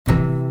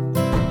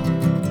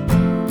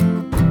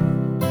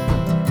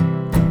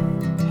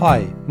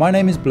Hi, my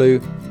name is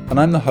Blue, and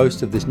I'm the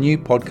host of this new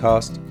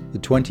podcast, The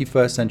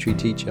 21st Century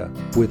Teacher,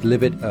 with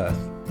Live It Earth.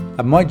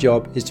 And my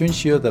job is to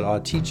ensure that our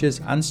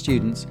teachers and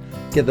students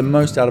get the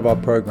most out of our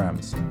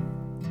programs.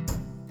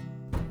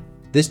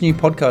 This new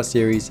podcast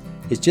series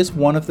is just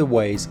one of the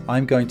ways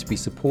I'm going to be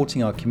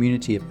supporting our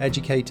community of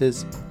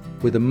educators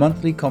with a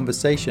monthly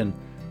conversation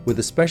with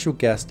a special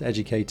guest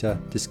educator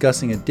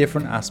discussing a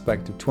different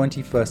aspect of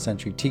 21st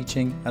century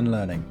teaching and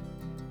learning.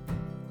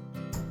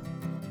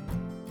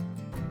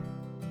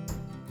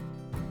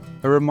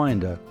 A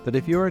reminder that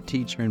if you're a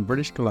teacher in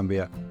British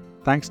Columbia,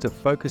 thanks to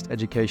Focused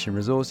Education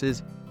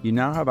Resources, you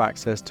now have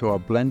access to our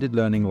blended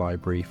learning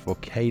library for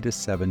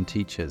K-7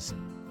 teachers.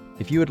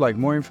 If you would like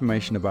more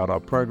information about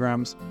our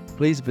programs,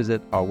 please visit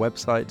our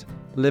website,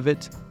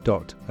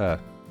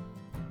 liveit.earth.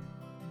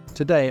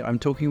 Today, I'm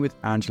talking with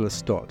Angela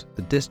Stott,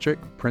 the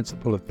District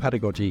Principal of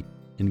Pedagogy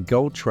in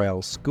Gold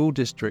Trail School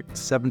District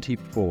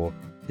 74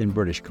 in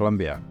British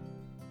Columbia.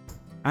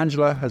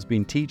 Angela has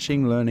been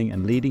teaching, learning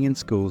and leading in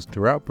schools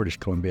throughout British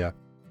Columbia,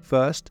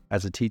 first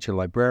as a teacher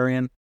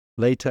librarian,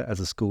 later as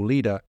a school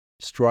leader,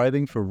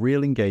 striving for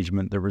real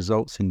engagement that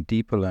results in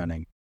deeper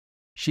learning.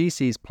 She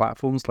sees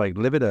platforms like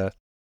Live It Earth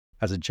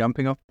as a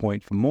jumping off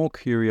point for more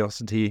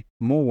curiosity,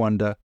 more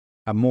wonder,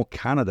 and more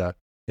Canada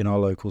in our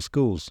local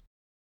schools.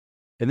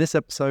 In this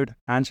episode,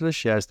 Angela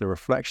shares the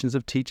reflections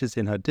of teachers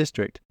in her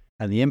district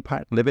and the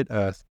impact Live It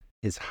Earth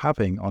is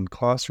having on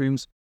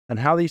classrooms and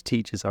how these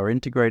teachers are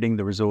integrating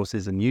the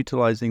resources and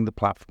utilizing the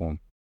platform.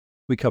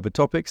 We cover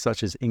topics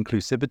such as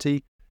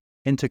inclusivity,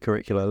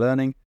 intercurricular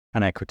learning,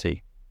 and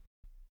equity.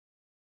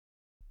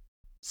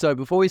 So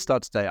before we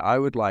start today, I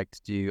would like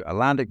to do a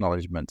land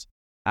acknowledgement.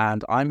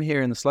 And I'm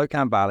here in the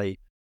Slocan Valley,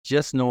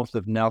 just north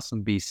of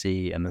Nelson,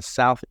 BC, in the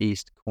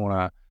southeast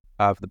corner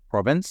of the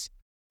province.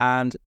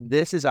 And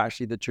this is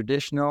actually the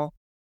traditional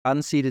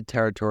unceded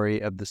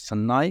territory of the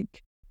Sinaik,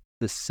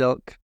 the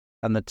Silk,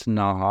 and the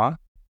Tanaha.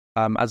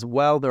 As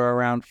well, there are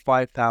around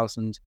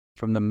 5,000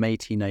 from the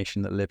Métis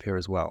Nation that live here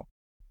as well.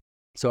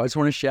 So I just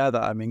want to share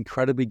that I'm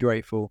incredibly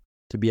grateful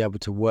to be able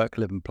to work,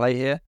 live and play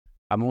here.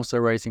 I'm also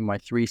raising my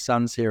 3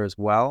 sons here as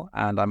well,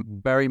 and I'm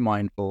very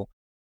mindful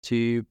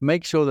to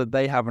make sure that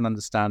they have an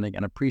understanding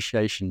and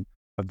appreciation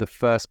of the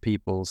first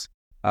peoples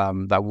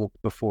that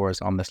walked before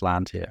us on this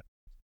land here.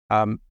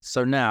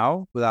 So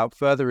now, without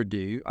further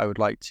ado, I would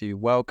like to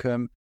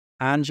welcome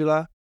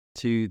Angela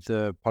to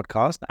the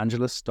podcast,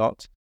 Angela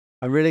Stott.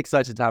 I'm really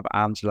excited to have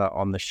Angela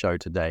on the show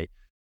today.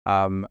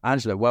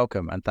 Angela,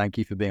 welcome, and thank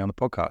you for being on the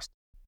podcast.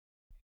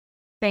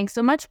 Thanks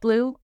so much,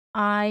 Blue.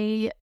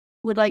 I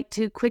would like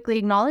to quickly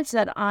acknowledge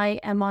that I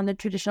am on the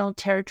traditional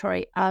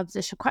territory of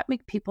the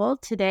Secwepemc people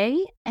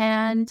today,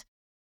 and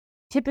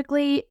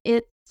typically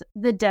it's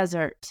the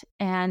desert,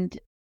 and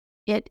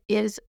it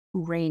is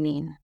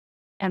raining.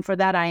 And for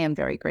that, I am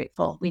very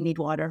grateful. We need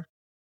water.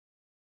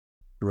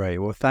 Great.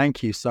 Well,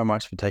 thank you so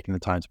much for taking the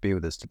time to be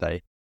with us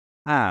today.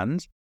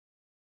 And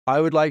I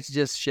would like to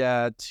just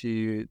share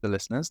to the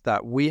listeners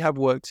that we have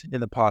worked in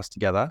the past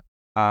together.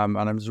 And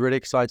I was really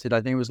excited.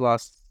 I think it was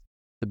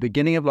the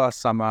beginning of last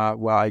summer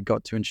where I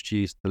got to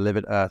introduce the Live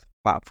It Earth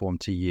platform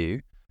to you.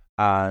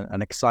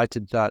 And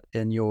excited that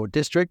in your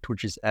district,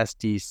 which is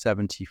SD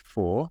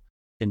 74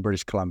 in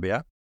British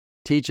Columbia,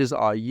 teachers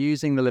are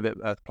using the Live It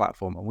Earth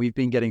platform. And we've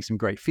been getting some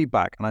great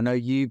feedback. And I know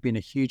you've been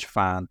a huge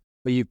fan,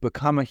 or you've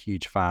become a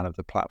huge fan of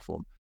the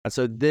platform. And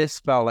so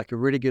this felt like a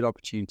really good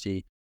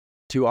opportunity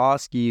to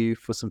ask you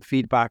for some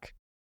feedback.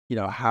 You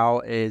know, how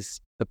is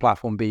the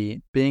platform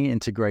being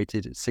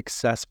integrated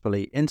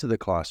successfully into the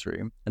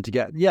classroom, and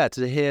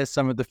to hear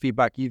some of the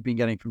feedback you've been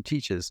getting from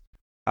teachers.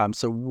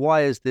 So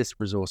why is this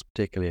resource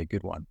particularly a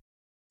good one?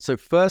 So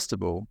first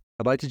of all,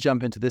 I'd like to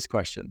jump into this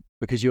question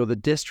because you're the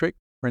District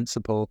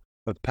Principal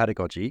of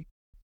Pedagogy.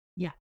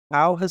 Yeah.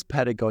 How has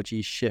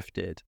pedagogy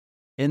shifted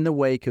in the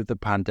wake of the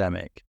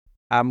pandemic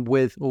and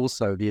with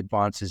also the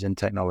advances in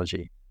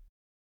technology?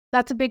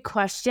 That's a big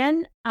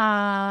question.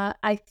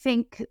 I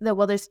think that,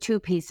 there's 2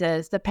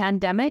 pieces, the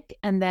pandemic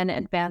and then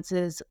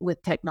advances with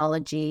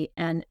technology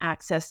and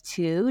access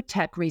to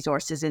tech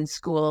resources in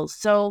schools.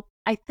 So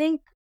I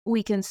think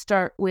we can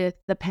start with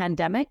the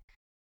pandemic.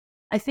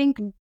 I think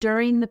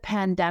during the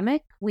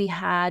pandemic, we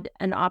had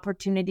an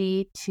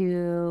opportunity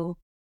to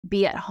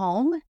be at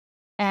home,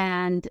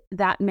 and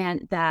that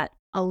meant that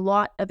a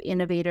lot of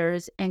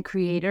innovators and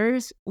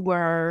creators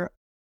were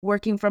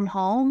working from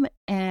home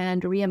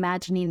and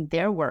reimagining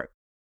their work.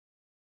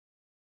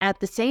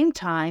 At the same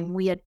time,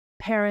 we had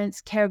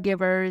parents,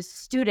 caregivers,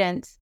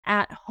 students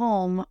at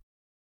home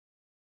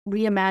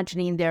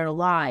reimagining their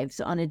lives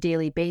on a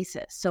daily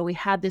basis. So we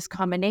had this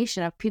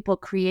combination of people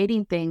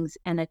creating things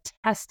and a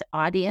test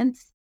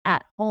audience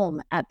at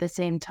home at the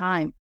same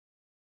time.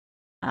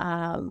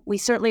 We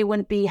certainly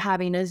wouldn't be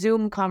having a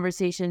Zoom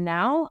conversation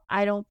now,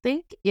 I don't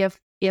think, if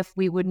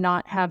we would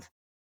not have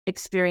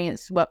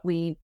experienced what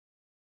we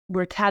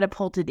were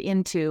catapulted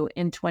into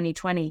in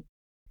 2020.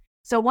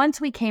 So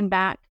once we came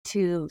back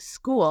to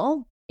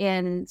school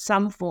in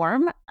some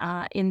form,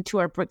 into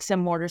our bricks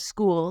and mortar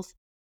schools,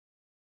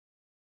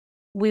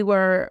 we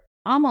were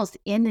almost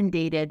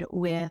inundated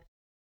with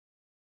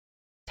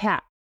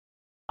tech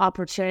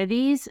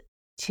opportunities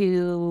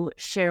to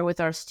share with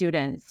our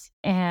students.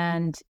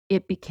 And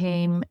it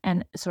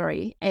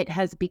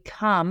has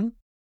become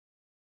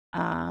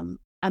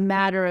a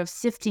matter of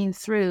sifting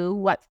through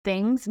what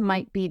things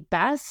might be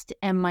best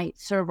and might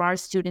serve our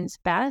students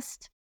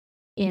best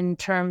in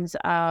terms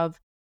of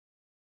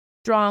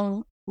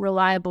strong,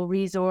 reliable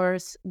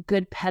resource,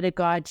 good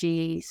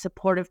pedagogy,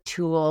 supportive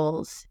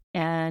tools,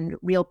 and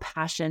real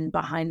passion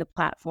behind the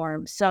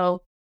platform.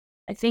 So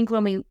I think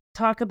when we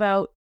talk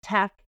about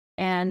tech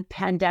and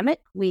pandemic,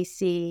 we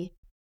see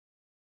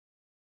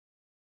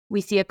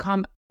a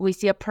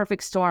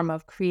perfect storm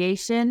of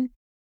creation,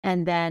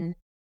 and then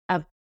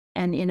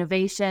and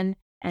innovation,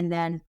 and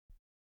then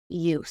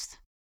youth.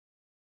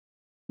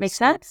 Make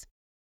sense?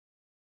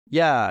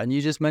 Yeah, and you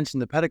just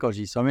mentioned the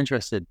pedagogy, so I'm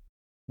interested.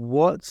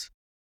 What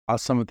are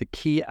some of the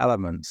key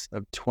elements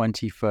of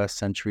 21st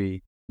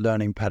century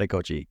learning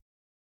pedagogy?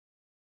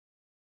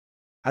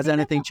 Has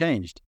anything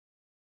changed?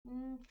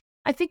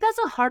 I think that's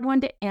a hard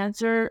one to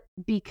answer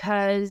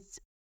because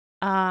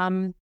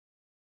I'd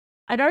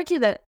argue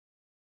that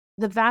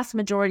the vast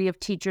majority of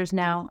teachers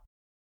now,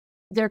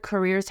 their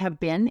careers have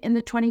been in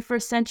the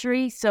 21st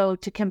century. So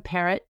to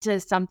compare it to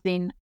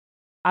something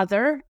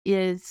other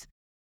is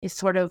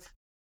sort of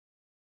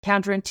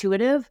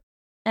counterintuitive.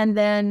 And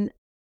then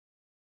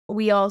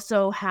we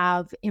also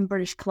have in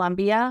British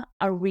Columbia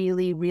a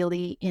really,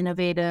 really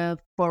innovative,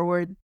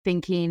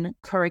 forward-thinking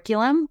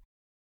curriculum,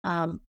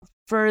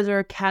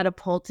 further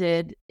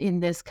catapulted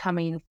in this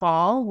coming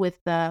fall with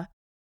the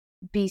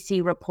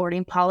BC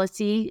reporting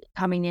policy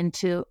coming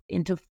into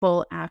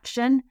full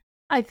action.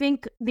 I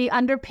think the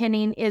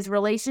underpinning is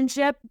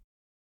relationship,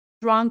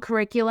 strong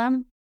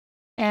curriculum,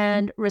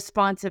 and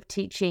responsive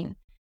teaching.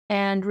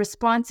 And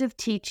responsive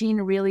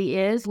teaching really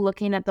is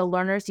looking at the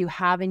learners you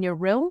have in your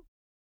room,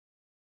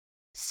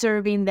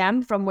 serving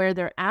them from where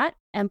they're at,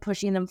 and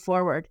pushing them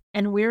forward.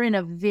 And we're in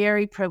a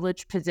very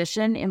privileged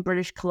position in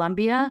British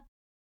Columbia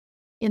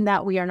in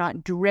that we are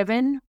not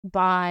driven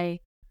by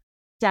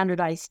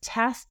standardized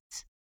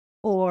tests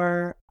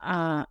or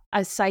a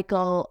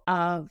cycle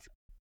of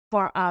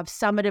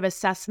summative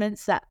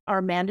assessments that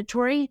are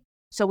mandatory.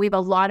 So we have a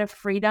lot of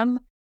freedom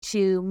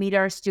to meet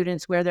our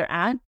students where they're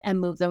at and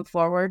move them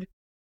forward,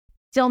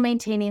 still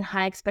maintaining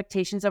high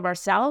expectations of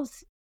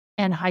ourselves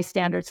and high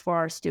standards for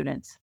our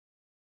students.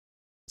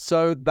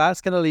 So that's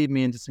going to lead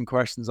me into some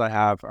questions I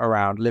have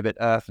around Live at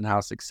Earth and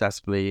how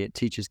successfully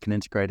teachers can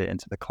integrate it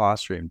into the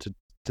classroom to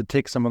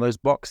tick some of those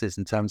boxes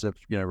in terms of,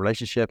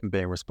 relationship and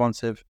being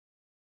responsive.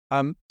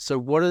 So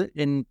what are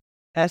in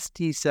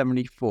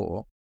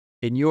ST74,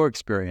 in your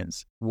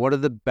experience, what are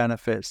the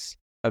benefits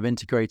of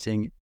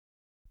integrating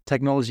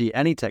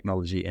any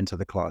technology into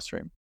the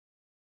classroom?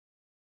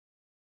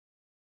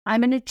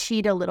 I'm going to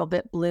cheat a little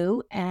bit,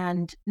 Blue,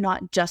 and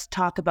not just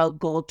talk about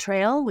Gold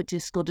Trail, which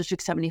is School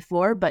District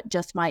 74, but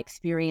just my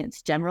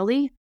experience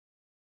generally.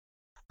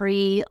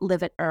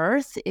 Pre-Live at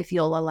Earth, if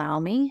you'll allow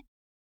me.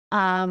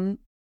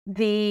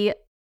 The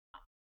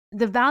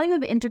value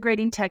of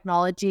integrating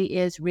technology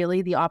is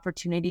really the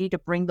opportunity to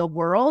bring the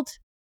world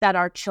that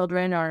our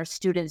children, our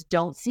students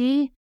don't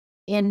see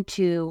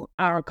into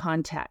our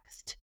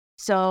context.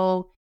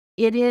 So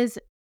it is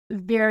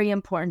very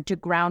important to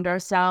ground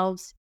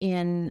ourselves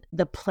in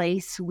the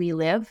place we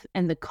live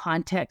and the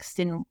context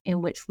in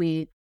which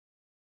we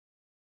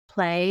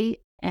play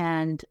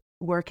and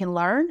work and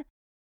learn.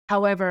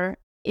 However,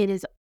 it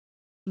is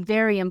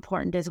very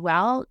important as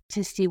well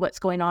to see what's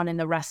going on in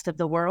the rest of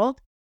the world.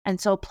 And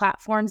so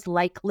platforms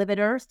like Live at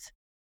Earth,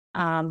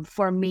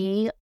 for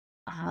me,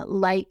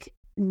 like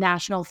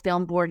National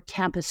Film Board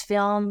Campus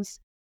Films,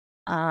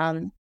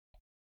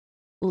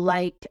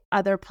 like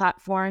other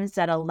platforms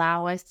that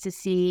allow us to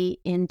see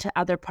into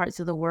other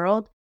parts of the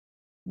world,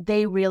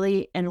 they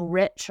really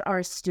enrich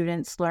our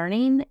students'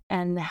 learning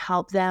and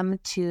help them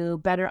to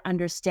better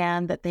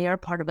understand that they are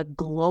part of a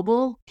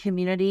global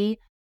community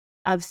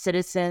of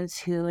citizens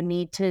who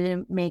need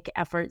to make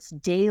efforts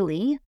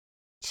daily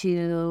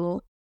to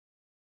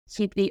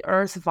keep the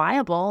earth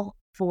viable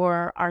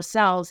for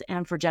ourselves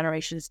and for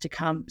generations to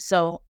come.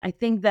 So I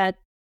think that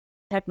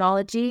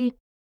technology,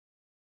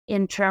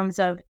 in terms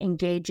of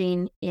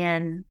engaging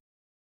in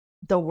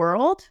the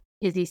world,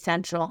 is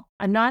essential.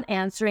 I'm not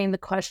answering the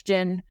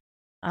question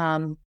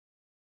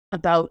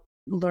about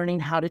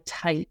learning how to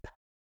type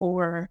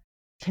or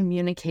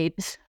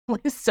communicate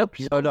with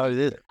social. No,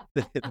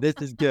 this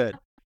is good.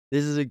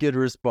 This is a good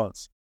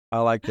response. I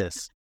like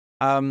this.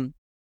 And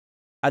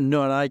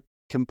I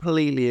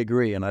completely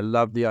agree. And I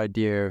love the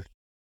idea of,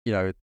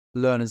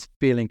 learners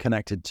feeling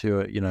connected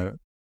to,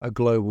 a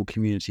global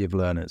community of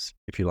learners,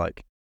 if you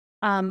like.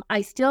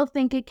 I still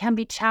think it can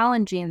be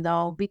challenging,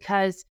 though,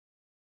 because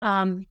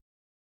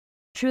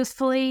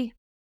truthfully,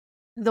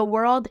 the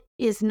world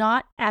is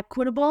not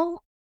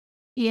equitable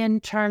in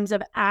terms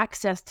of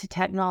access to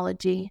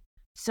technology.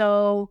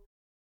 So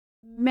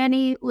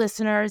many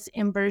listeners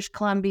in British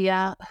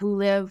Columbia who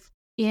live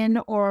in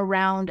or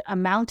around a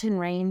mountain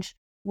range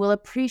will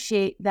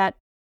appreciate that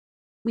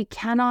we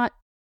cannot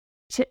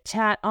chit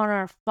chat on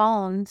our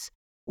phones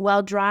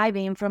while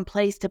driving from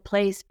place to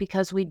place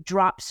because we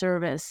drop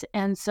service.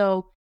 And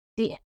so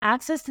the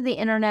access to the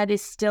internet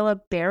is still a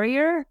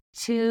barrier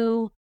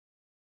to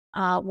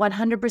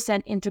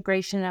 100%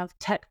 integration of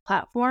tech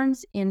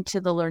platforms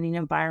into the learning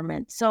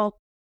environment. So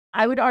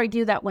I would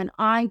argue that when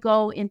I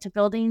go into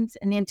buildings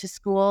and into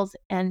schools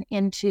and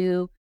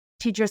into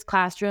teachers'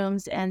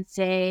 classrooms and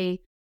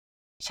say,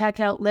 check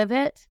out Live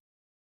It,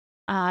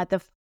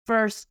 the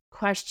first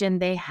question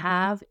they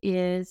have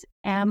is,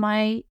 am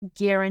I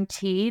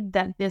guaranteed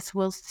that this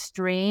will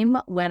stream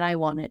when I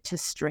want it to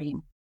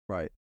stream?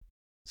 Right.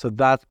 So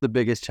that's the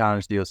biggest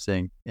challenge that you're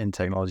seeing in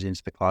technology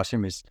into the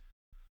classroom is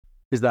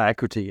that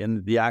equity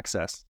and the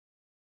access.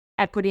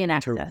 Equity and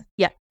access.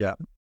 Yeah. Yeah.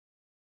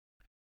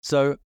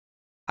 So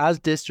as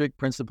District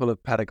Principal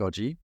of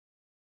Pedagogy,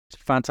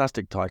 it's a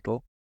fantastic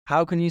title.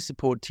 How can you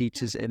support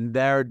teachers in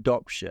their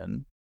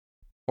adoption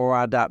or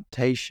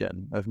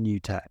adaptation of new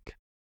tech?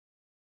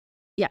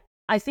 Yeah.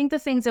 I think the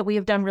things that we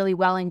have done really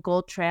well in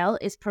Gold Trail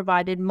is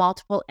provided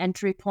multiple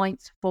entry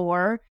points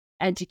for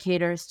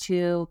educators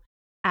to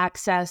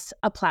access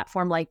a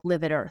platform like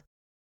Live It Earth.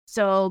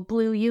 So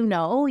Blue,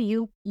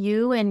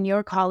 you and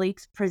your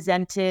colleagues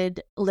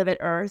presented Live It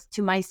Earth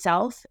to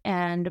myself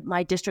and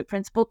my district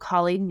principal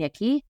colleague,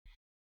 Nikki,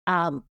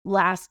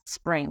 last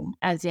spring,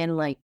 as in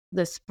like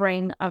the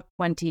spring of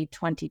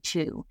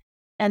 2022.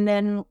 And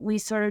then we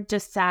sort of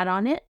just sat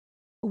on it.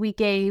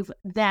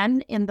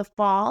 In the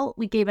fall,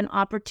 we gave an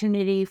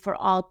opportunity for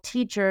all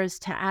teachers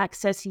to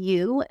access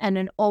you and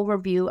an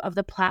overview of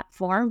the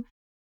platform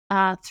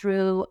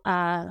through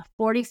a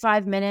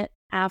 45-minute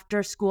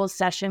after school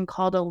session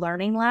called a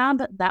learning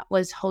lab that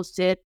was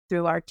hosted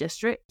through our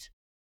district.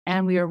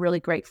 And we are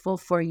really grateful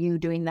for you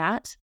doing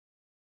that.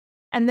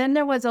 And then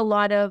there was a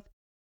lot of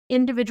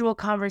individual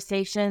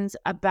conversations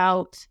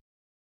about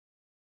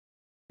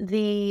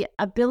the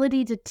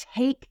ability to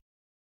take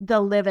the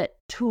Live It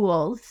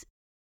tools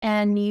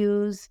and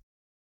use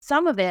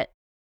some of it,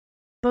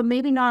 but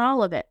maybe not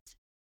all of it.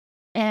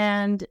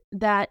 And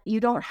that you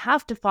don't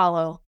have to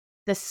follow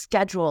the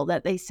schedule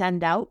that they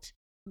send out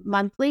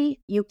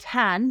monthly. You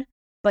can,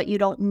 but you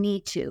don't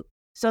need to.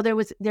 So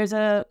there's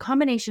a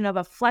combination of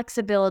a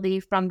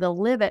flexibility from the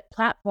Live It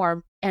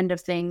platform end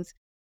of things,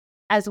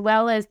 as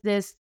well as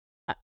this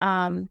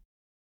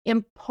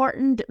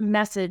important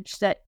message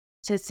that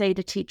to say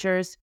to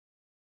teachers,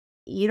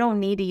 you don't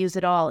need to use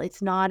it all.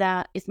 It's not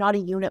a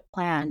unit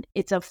plan.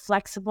 It's a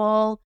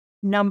flexible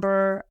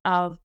number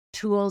of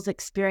tools,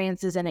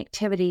 experiences, and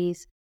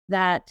activities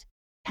that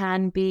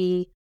can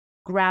be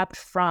grabbed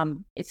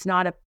from. It's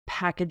not a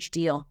package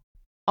deal,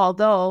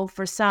 although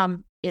for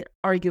some, it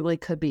arguably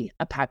could be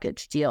a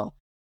package deal.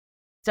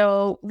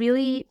 So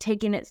really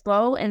taking it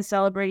slow and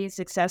celebrating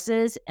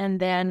successes, and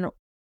then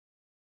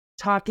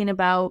talking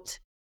about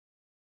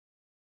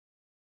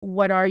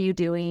what are you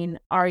doing?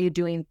 Are you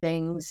doing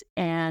things?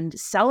 And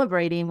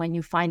celebrating when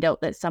you find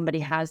out that somebody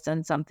has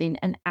done something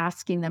and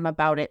asking them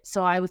about it.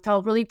 So I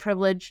felt really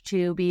privileged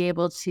to be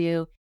able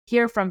to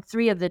hear from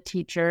 3 of the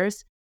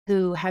teachers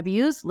who have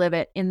used Live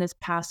It in this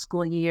past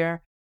school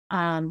year.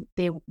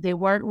 They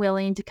weren't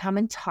willing to come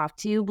and talk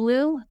to you,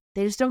 Blue.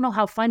 They just don't know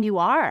how fun you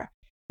are.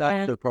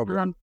 That's the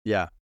problem.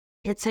 Yeah.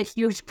 It's a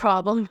huge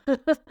problem.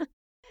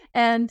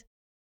 And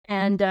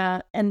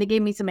they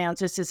gave me some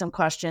answers to some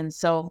questions.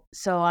 So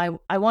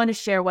I want to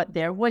share what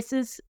their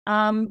voices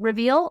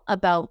reveal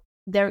about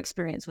their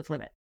experience with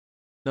Live It.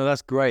 No,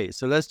 that's great.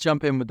 So let's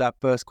jump in with that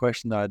first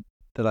question that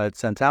I had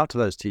sent out to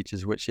those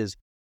teachers, which is,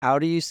 how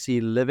do you see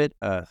Live It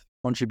Earth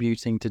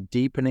contributing to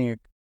deepening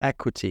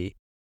equity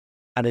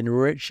and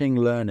enriching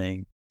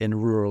learning in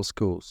rural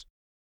schools?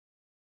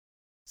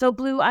 So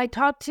Blue, I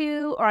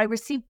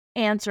received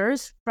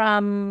answers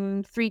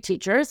from 3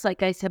 teachers,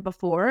 like I said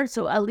before.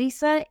 So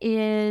Elisa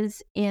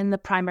is in the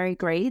primary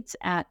grades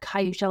at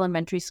Cayush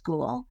Elementary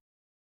School.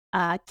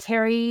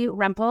 Carrie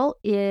Rempel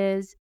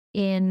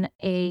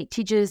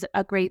teaches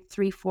a grade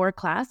 3-4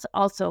 class,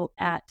 also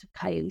at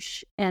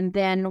Cayush. And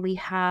then we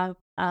have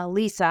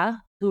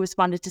Lisa, who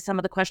responded to some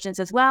of the questions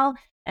as well.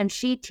 And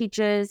she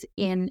teaches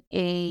in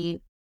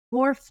a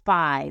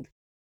 4-5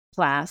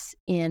 class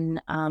in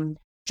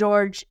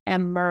George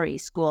M. Murray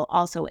School,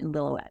 also in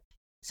Lillooet.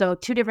 So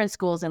 2 different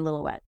schools in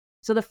Lillooet.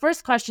 So the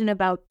first question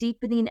about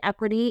deepening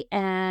equity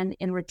and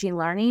enriching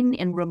learning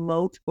in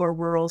remote or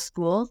rural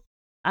schools,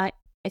 I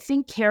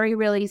think Carrie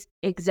really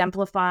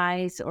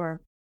exemplifies,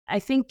 or I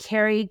think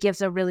Carrie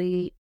gives a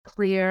really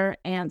clear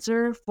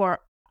answer for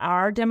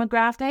our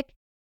demographic.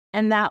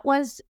 And that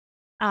was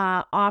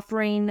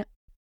offers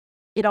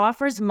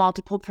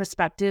multiple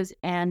perspectives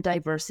and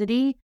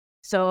diversity.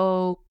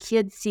 So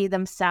kids see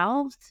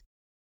themselves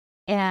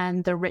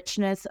and the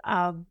richness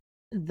of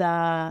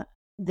the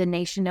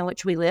nation in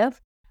which we live,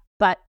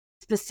 but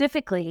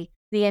specifically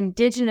the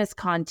Indigenous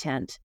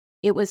content.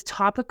 It was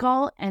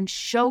topical and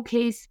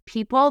showcased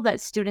people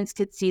that students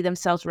could see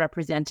themselves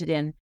represented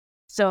in.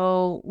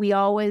 So we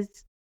always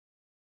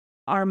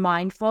are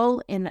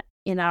mindful in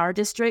our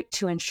district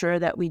to ensure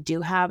that we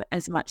do have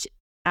as much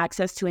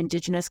access to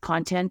Indigenous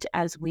content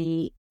as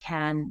we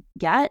can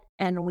get.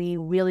 And we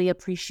really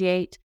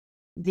appreciate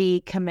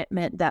the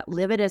commitment that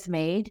Livet has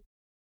made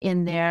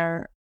in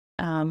their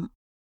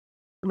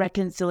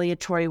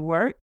reconciliatory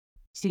work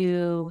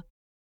to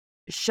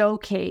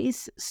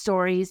showcase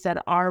stories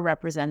that are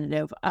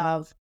representative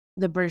of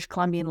the British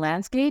Columbian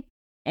landscape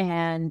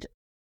and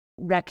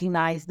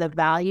recognize the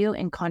value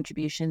and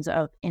contributions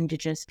of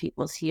Indigenous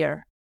peoples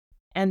here.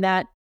 And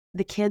that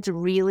the kids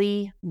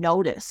really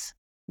notice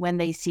when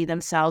they see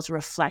themselves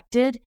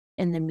reflected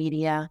in the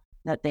media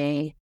that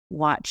they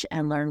watch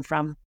and learn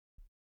from.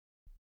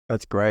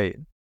 That's great.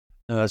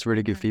 No, that's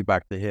really good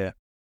feedback to hear.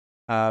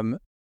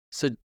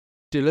 So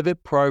do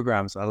Livet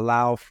programs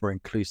allow for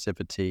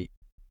inclusivity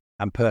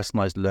and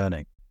personalized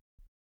learning?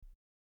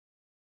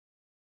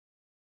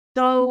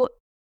 So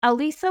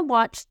Elisa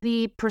watched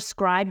the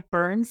Prescribed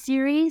Burn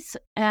series,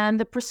 and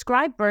the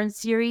Prescribed Burn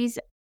series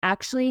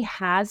actually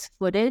has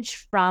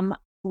footage from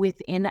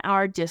within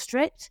our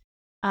district,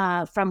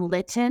 from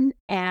Lytton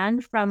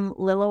and from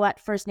Lillooet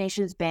First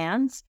Nations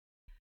bands.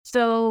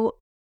 So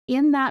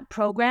in that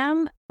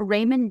program,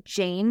 Raymond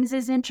James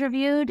is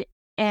interviewed,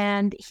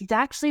 and he's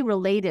actually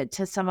related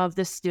to some of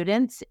the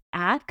students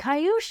at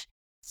Cayush.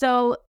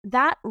 So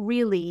that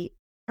really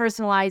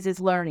personalizes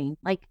learning.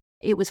 Like,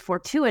 it was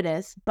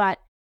fortuitous, but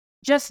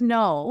just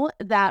know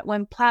that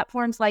when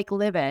platforms like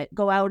Livet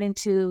go out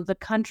into the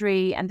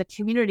country and the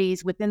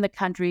communities within the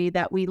country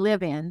that we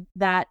live in,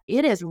 that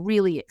it is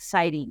really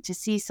exciting to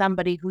see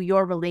somebody who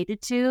you're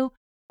related to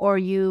or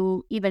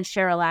you even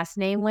share a last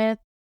name with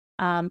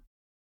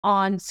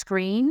on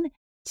screen,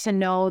 to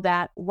know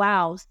that,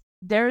 wow,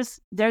 there's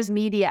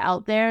media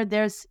out there,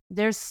 there's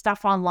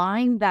stuff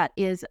online that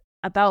is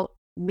about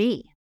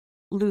me,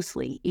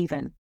 loosely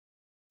even.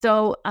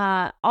 So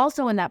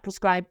also in that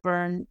Prescribed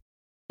Burn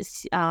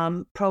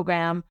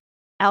program,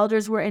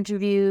 elders were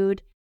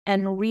interviewed,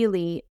 and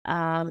really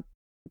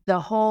the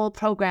whole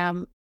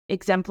program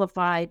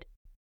exemplified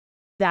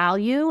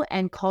value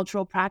and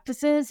cultural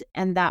practices,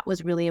 and that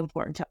was really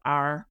important to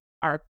our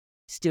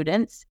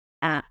students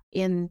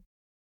in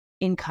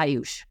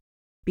Cayush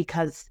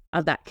because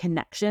of that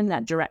connection,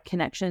 that direct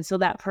connection. So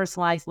that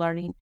personalized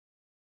learning.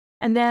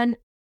 And then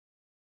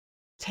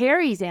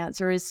Terry's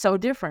answer is so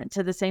different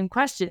to the same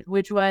question,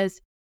 which was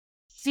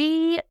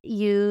she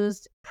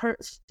used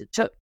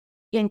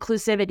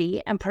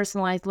inclusivity and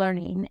personalized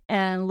learning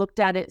and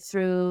looked at it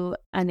through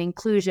an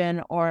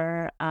inclusion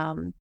or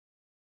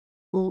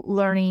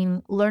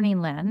learning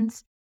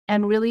lens,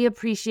 and really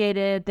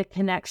appreciated the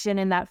connection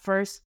in that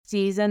first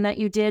season that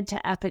you did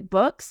to Epic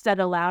Books that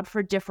allowed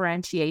for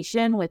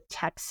differentiation with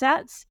text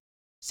sets.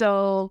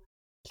 So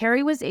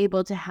Carrie was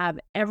able to have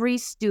every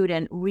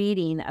student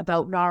reading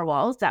about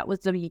narwhals. That was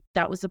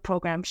the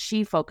program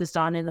she focused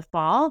on in the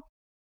fall.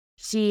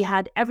 She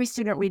had every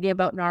student reading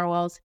about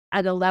narwhals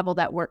at a level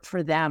that worked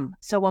for them.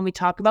 So when we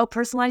talk about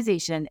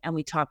personalization and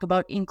we talk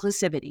about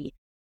inclusivity,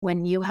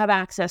 when you have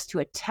access to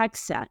a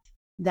text set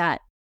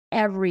that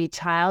every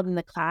child in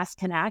the class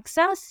can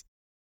access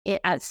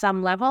it at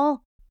some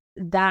level,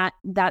 that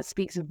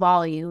speaks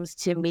volumes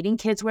to meeting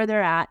kids where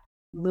they're at,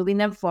 moving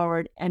them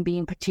forward, and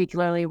being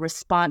particularly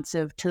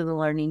responsive to the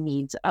learning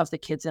needs of the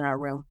kids in our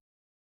room.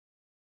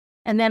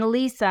 And then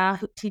Lisa,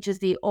 who teaches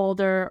the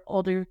older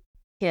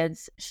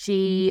kids,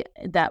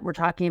 that we're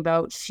talking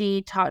about,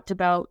 she talked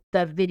about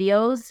the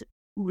videos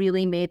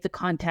really made the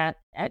content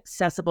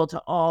accessible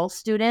to all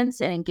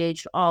students and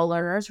engaged all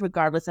learners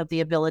regardless of the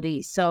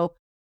ability. So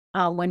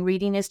when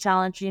reading is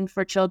challenging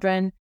for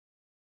children,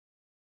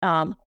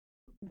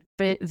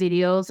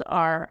 videos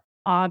are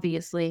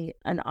obviously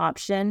an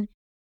option.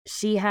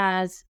 She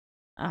has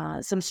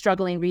some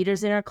struggling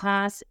readers in her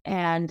class,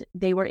 and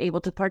they were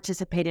able to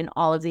participate in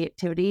all of the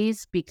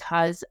activities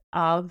because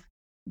of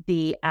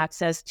the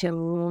access to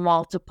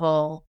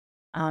multiple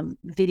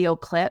video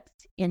clips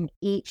in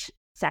each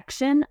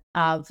section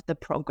of the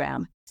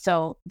program.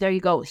 So there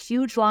you go.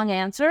 Huge long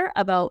answer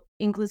about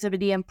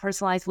inclusivity and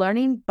personalized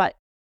learning, but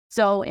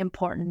so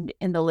important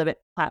in the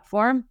Livet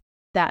platform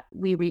that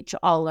we reach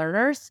all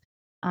learners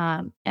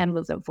and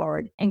move them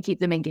forward and keep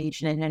them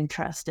engaged and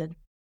interested.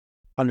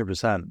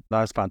 100%.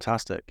 That's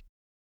fantastic.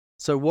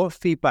 So what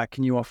feedback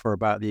can you offer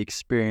about the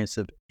experience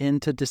of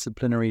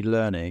interdisciplinary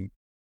learning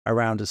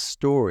around a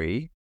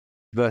story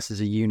versus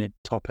a unit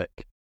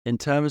topic in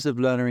terms of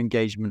learner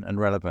engagement and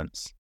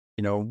relevance?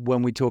 You know,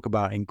 when we talk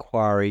about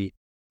inquiry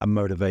and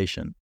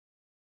motivation.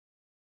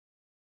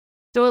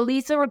 So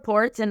Elisa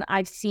reports, and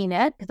I've seen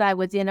it because I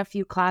was in a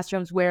few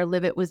classrooms where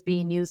Livet was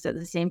being used at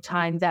the same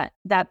time, that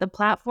the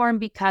platform,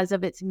 because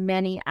of its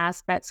many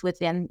aspects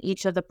within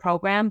each of the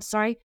programs,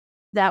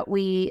 that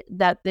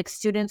the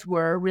students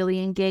were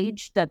really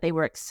engaged, that they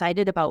were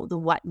excited about the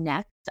what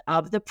next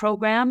of the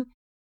program.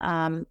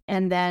 And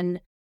then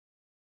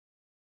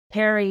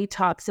Perry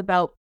talks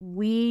about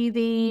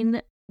weaving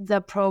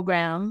the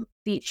program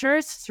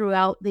features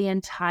throughout the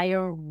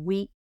entire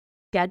week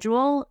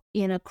schedule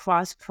in a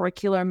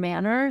cross-curricular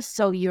manner.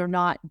 So you're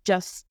not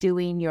just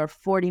doing your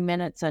 40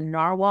 minutes on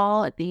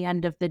narwhal at the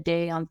end of the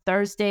day on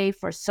Thursday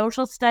for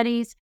social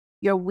studies.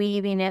 You're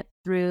weaving it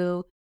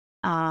through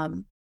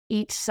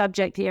each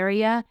subject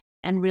area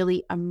and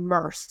really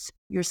immerse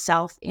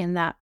yourself in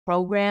that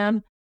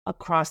program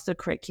across the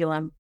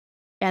curriculum.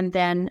 And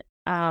then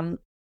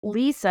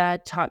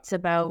Lisa talks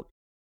about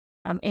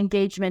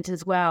engagement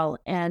as well,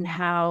 and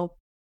how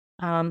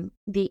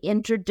the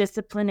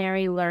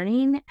interdisciplinary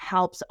learning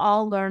helps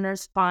all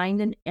learners find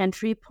an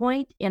entry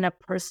point in a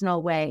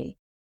personal way,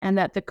 and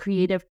that the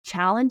creative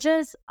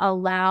challenges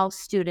allow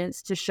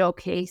students to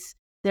showcase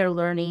their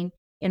learning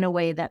in a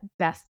way that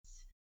best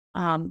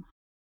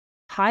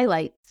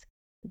highlights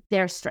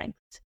their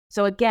strengths.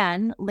 So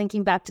again,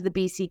 linking back to the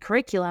BC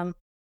curriculum,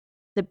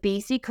 the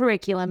BC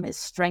curriculum is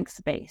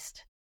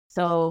strengths-based.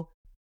 So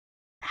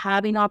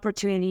having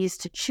opportunities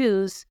to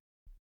choose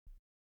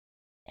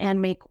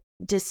and make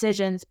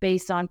decisions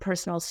based on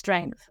personal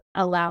strength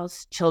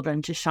allows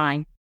children to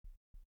shine.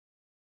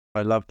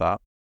 I love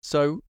that.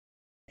 So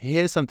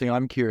here's something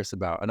I'm curious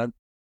about, and I'm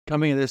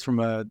coming at this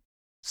from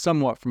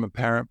somewhat from a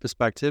parent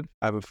perspective.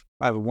 I have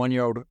a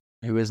 1-year-old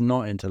who is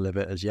not into Live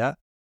It as yet,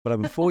 but I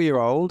have a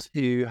 4-year-old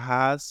who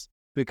has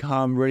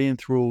become really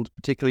enthralled,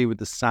 particularly with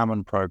the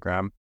salmon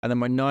program. And then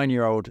my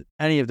 9-year-old,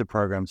 any of the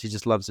programs, he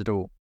just loves it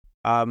all.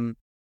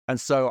 And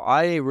so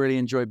I really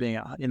enjoy being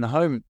in the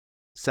home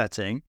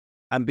setting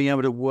and being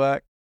able to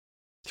work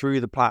through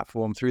the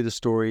platform, through the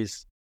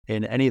stories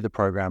in any of the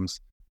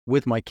programs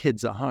with my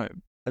kids at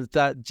home. And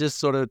that just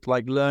sort of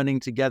like learning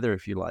together,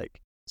 if you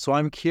like. So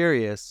I'm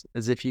curious,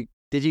 as if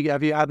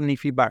have you had any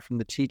feedback from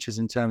the teachers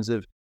in terms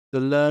of the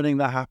learning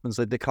that happens,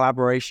 like the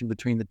collaboration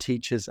between the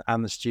teachers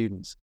and the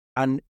students,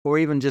 or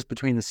even just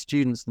between the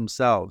students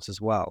themselves as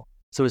well?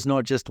 So it's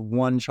not just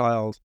one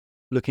child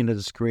looking at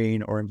a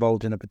screen or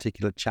involved in a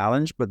particular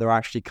challenge, but they're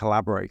actually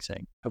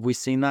collaborating. Have we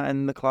seen that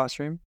in the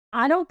classroom?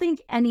 I don't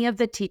think any of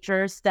the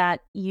teachers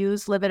that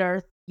use Live It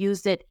Earth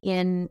used it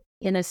in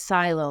a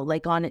silo,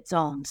 like on its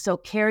own. So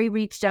Carrie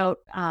reached out,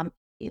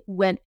 it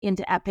went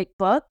into Epic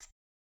Books,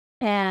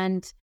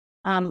 and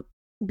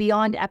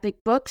beyond Epic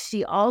Books,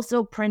 she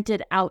also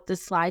printed out the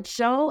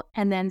slideshow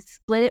and then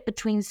split it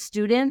between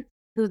students,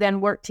 who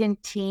then worked in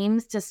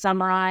teams to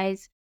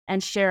summarize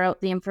and share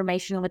out the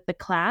information with the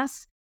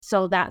class.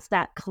 So that's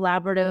that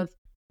collaborative,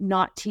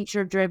 not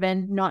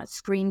teacher-driven, not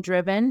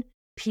screen-driven,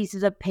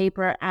 pieces of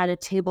paper at a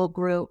table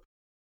group,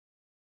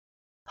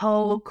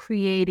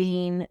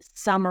 co-creating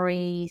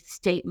summary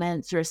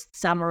statements or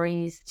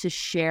summaries to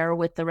share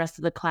with the rest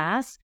of the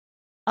class.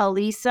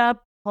 Elisa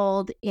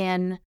pulled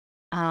in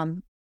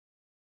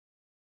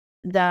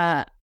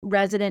the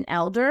resident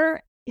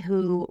elder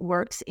who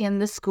works in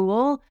the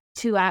school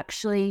to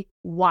actually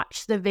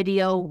watch the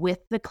video with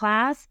the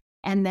class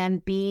and then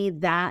be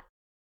that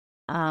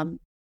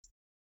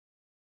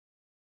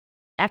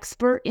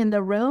expert in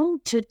the room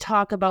to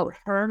talk about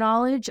her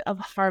knowledge of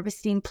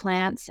harvesting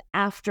plants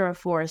after a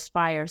forest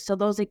fire. So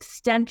those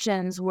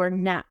extensions were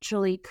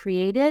naturally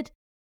created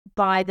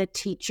by the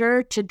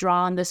teacher to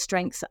draw on the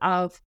strengths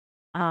of,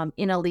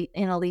 in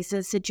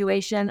Elisa's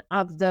situation,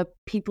 of the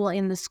people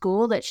in the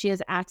school that she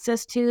has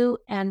access to,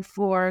 and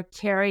for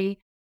Carrie,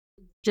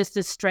 just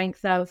the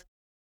strength of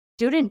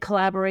student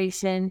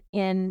collaboration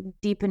in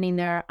deepening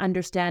their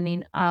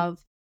understanding of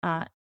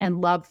and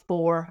love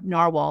for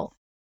narwhal.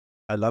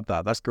 I love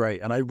that. That's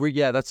great. And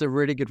that's a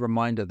really good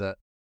reminder that,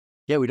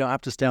 we don't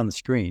have to stay on the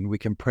screen. We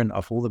can print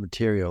off all the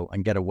material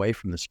and get away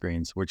from the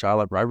screens, which I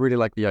really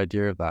like the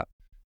idea of that,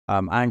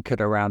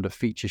 anchored around a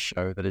feature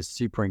show that is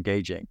super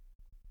engaging.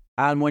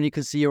 And when you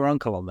can see your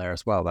uncle on there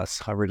as well,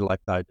 I really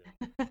like that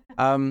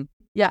idea.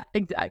 Yeah,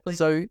 exactly.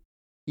 So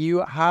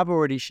you have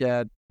already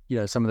shared,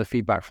 some of the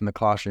feedback from the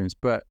classrooms,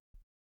 but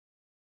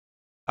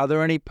are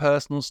there any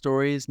personal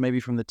stories,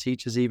 maybe from the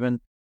teachers even,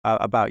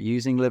 about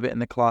using Live It in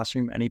the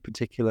classroom? Any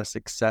particular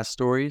success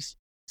stories?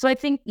 So I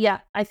think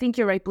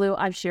you're right, Blue.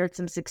 I've shared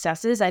some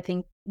successes. I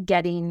think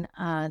getting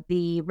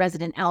the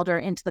resident elder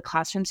into the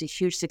classroom is a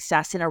huge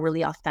success in a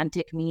really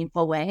authentic,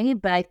 meaningful way.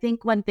 But I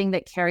think one thing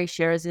that Carrie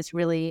shares is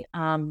really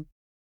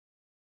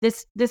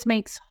this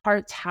makes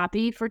hearts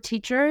happy for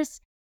teachers.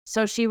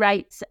 So she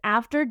writes,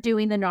 after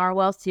doing the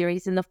narwhal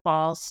series in the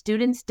fall,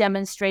 students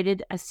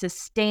demonstrated a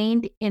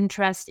sustained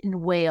interest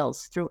in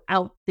whales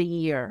throughout the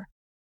year.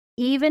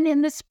 Even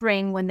in the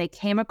spring, when they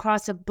came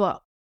across a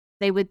book,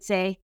 they would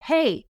say,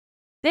 "Hey,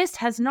 this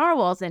has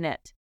narwhals in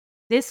it."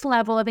 This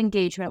level of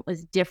engagement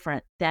was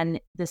different than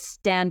the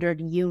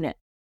standard unit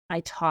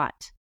I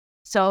taught.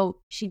 So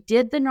she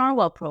did the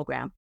narwhal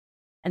program,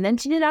 and then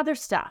she did other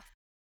stuff.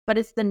 But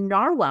it's the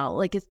narwhal,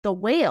 like it's the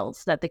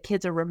whales that the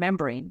kids are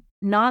remembering,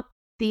 not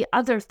the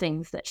other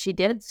things that she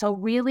did. So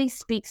really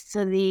speaks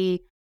to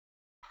the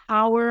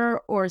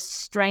power or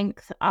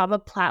strength of a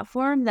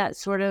platform that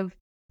sort of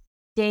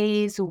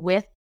stays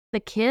with the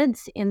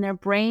kids in their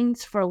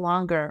brains for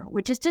longer,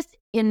 which is just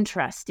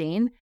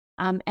interesting.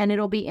 And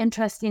it'll be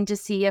interesting to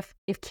see if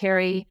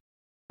Carrie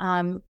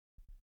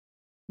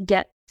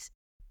gets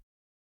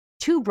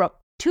two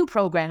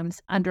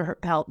programs under her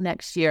belt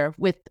next year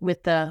with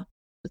the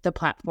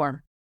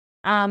platform.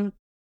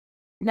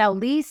 Now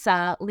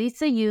Lisa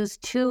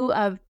used two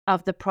of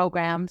the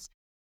programs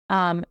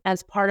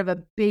as part of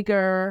a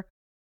bigger,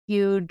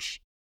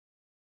 huge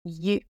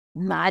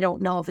I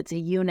don't know if it's a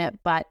unit,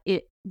 but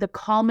the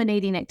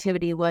culminating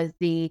activity was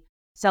the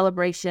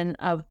celebration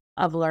of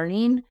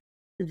learning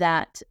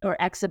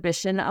or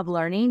exhibition of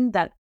learning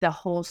that the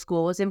whole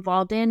school was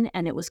involved in,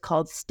 and it was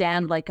called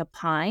Stand Like a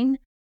Pine.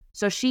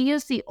 So she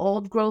used the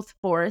old growth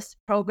forest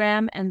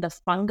program and the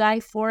fungi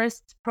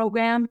forest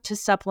program to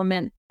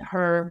supplement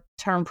her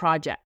term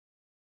project.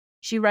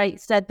 She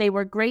writes that they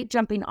were great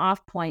jumping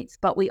off points,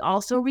 but we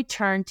also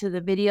returned to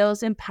the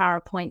videos and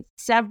PowerPoint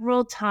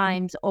several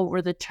times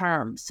over the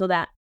term. So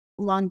that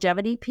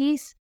longevity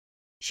piece,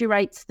 she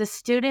writes, the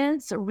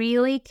students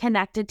really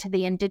connected to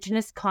the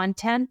Indigenous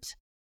content.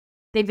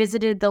 They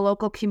visited the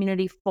local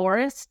community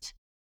forest,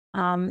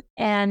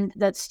 and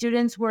that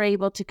students were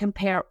able to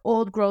compare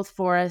old growth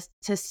forest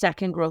to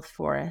second growth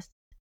forest.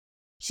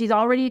 She's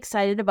already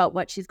excited about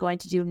what she's going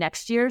to do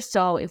next year.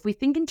 So if we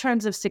think in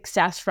terms of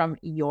success from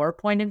your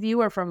point of view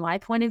or from my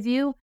point of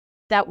view,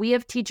 that we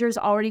have teachers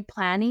already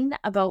planning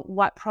about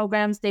what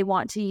programs they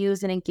want to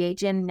use and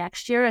engage in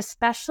next year,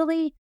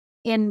 especially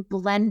in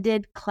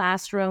blended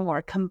classroom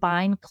or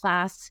combined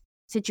class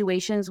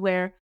situations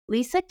where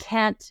Lisa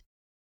can't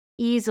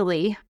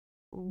easily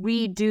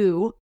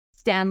redo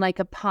Stand Like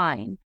a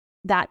Pine,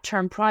 that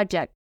term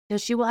project,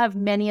 because she will have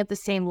many of the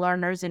same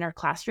learners in her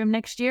classroom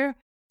next year.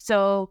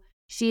 So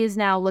she is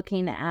now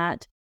looking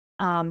at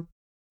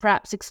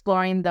perhaps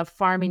exploring the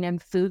farming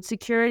and food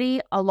security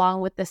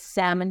along with the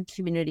salmon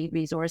community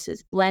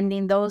resources,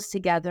 blending those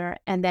together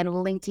and then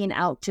linking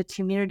out to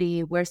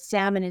community where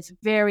salmon is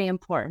very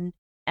important.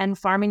 And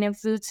farming and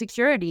food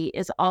security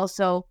is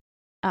also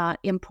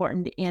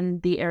important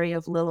in the area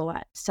of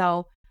Lillooet.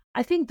 So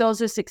I think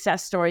those are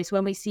success stories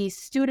when we see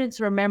students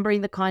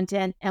remembering the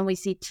content and we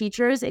see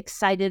teachers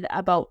excited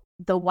about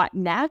the what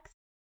next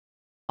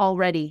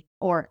already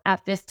or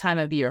at this time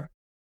of year.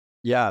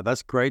 Yeah,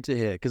 that's great to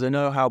hear, because I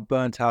know how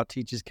burnt out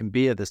teachers can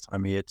be at this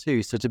time of year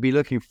too. So to be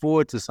looking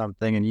forward to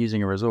something and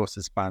using a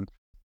resources span,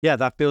 yeah,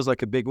 that feels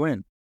like a big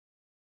win.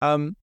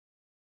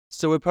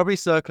 So we're probably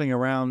circling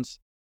around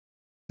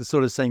the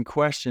sort of same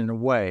question in a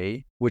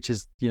way, which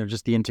is,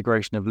 just the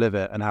integration of Live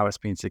It and how it's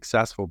been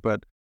successful.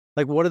 But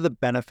like, what are the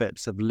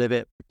benefits of Live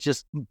It,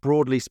 just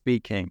broadly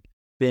speaking,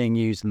 being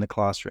used in the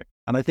classroom?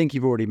 And I think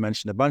you've already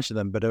mentioned a bunch of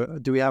them,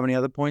 but do we have any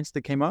other points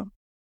that came up?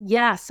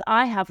 Yes,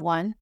 I have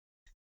one.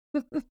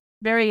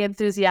 Very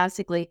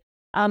enthusiastically.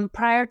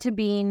 Prior to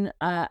being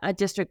a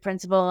district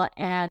principal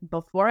and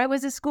before I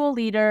was a school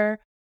leader,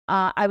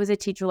 I was a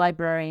teacher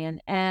librarian.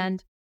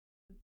 And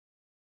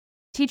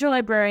teacher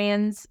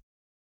librarians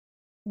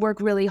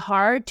work really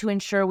hard to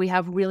ensure we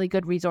have really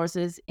good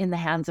resources in the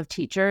hands of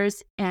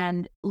teachers.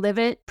 And Live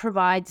It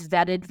provides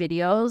vetted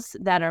videos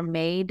that are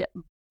made,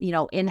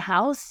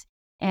 in-house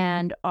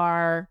and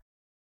are,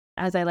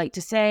 as I like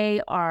to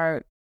say,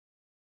 are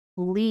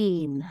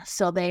lean.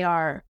 So they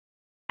are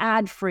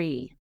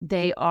ad-free,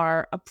 they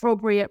are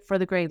appropriate for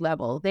the grade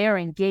level, they are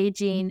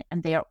engaging,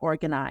 and they are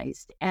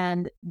organized.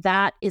 And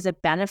that is a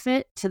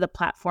benefit to the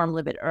platform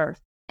Live It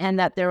Earth, and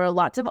that there are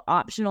lots of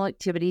optional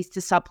activities to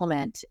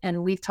supplement.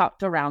 And we've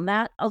talked around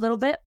that a little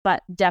bit,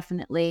 but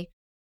definitely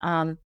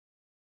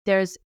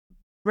there's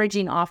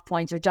bridging off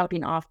points or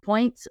jumping off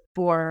points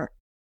for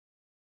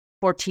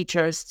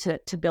teachers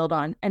to build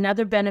on.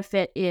 Another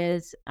benefit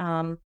is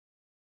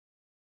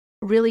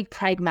really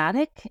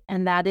pragmatic,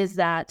 and that is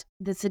that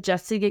the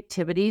suggested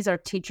activities are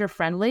teacher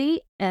friendly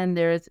and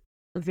there's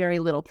very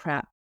little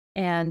prep.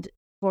 And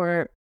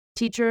for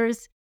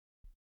teachers,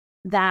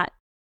 that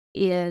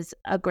is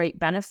a great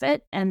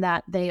benefit, and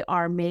that they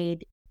are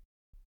made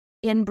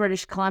in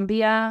British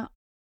Columbia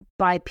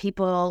by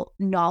people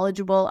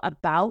knowledgeable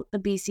about the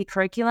BC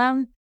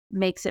curriculum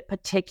makes it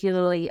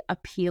particularly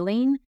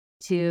appealing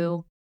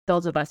to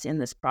those of us in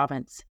this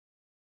province.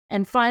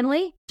 And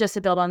finally, just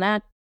to build on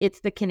that,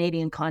 it's the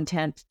Canadian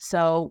content.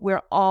 So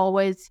we're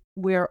always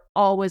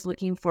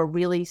looking for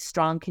really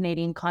strong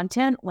Canadian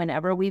content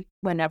whenever we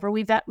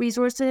vet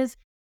resources,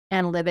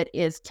 and Live It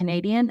is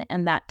Canadian,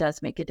 and that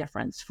does make a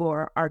difference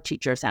for our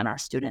teachers and our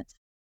students.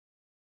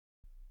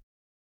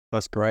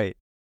 That's great.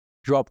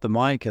 Drop the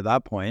mic at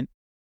that point.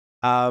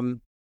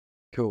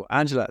 Cool.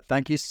 Angela,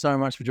 thank you so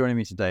much for joining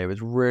me today. It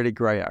was really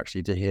great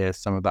actually to hear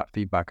some of that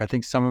feedback. I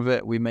think some of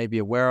it we may be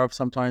aware of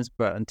sometimes,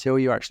 but until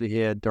you actually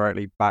hear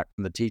directly back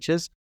from the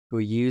teachers who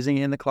are using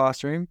it in the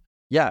classroom,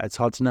 yeah, it's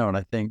hard to know. And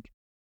I think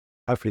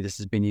hopefully this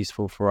has been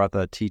useful for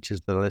other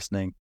teachers that are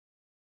listening,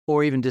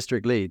 or even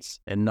district leads,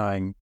 in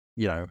knowing,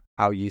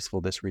 how useful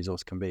this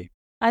resource can be.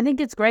 I think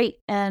it's great.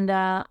 And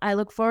I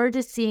look forward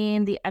to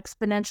seeing the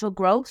exponential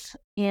growth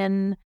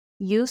in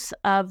use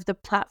of the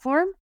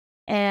platform,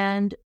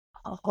 and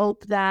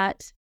hope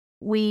that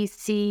we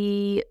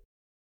see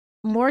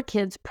more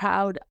kids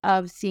proud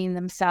of seeing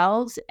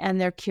themselves and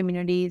their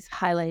communities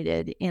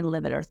highlighted in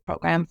Live It Earth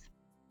programs.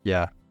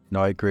 Yeah,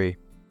 no, I agree.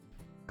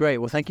 Great.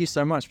 Well, thank you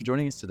so much for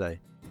joining us today.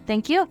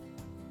 Thank you.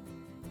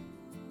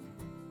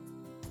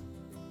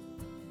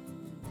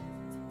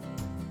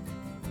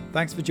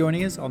 Thanks for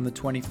joining us on the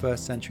 21st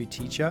Century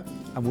Teacher,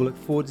 and we'll look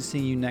forward to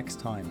seeing you next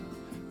time.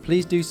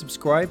 Please do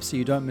subscribe so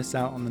you don't miss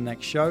out on the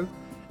next show.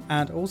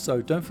 And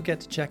also, don't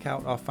forget to check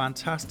out our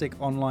fantastic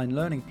online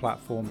learning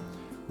platform,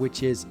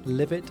 which is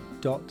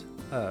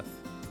liveit.earth.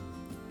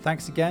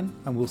 Thanks again,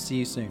 and we'll see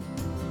you soon.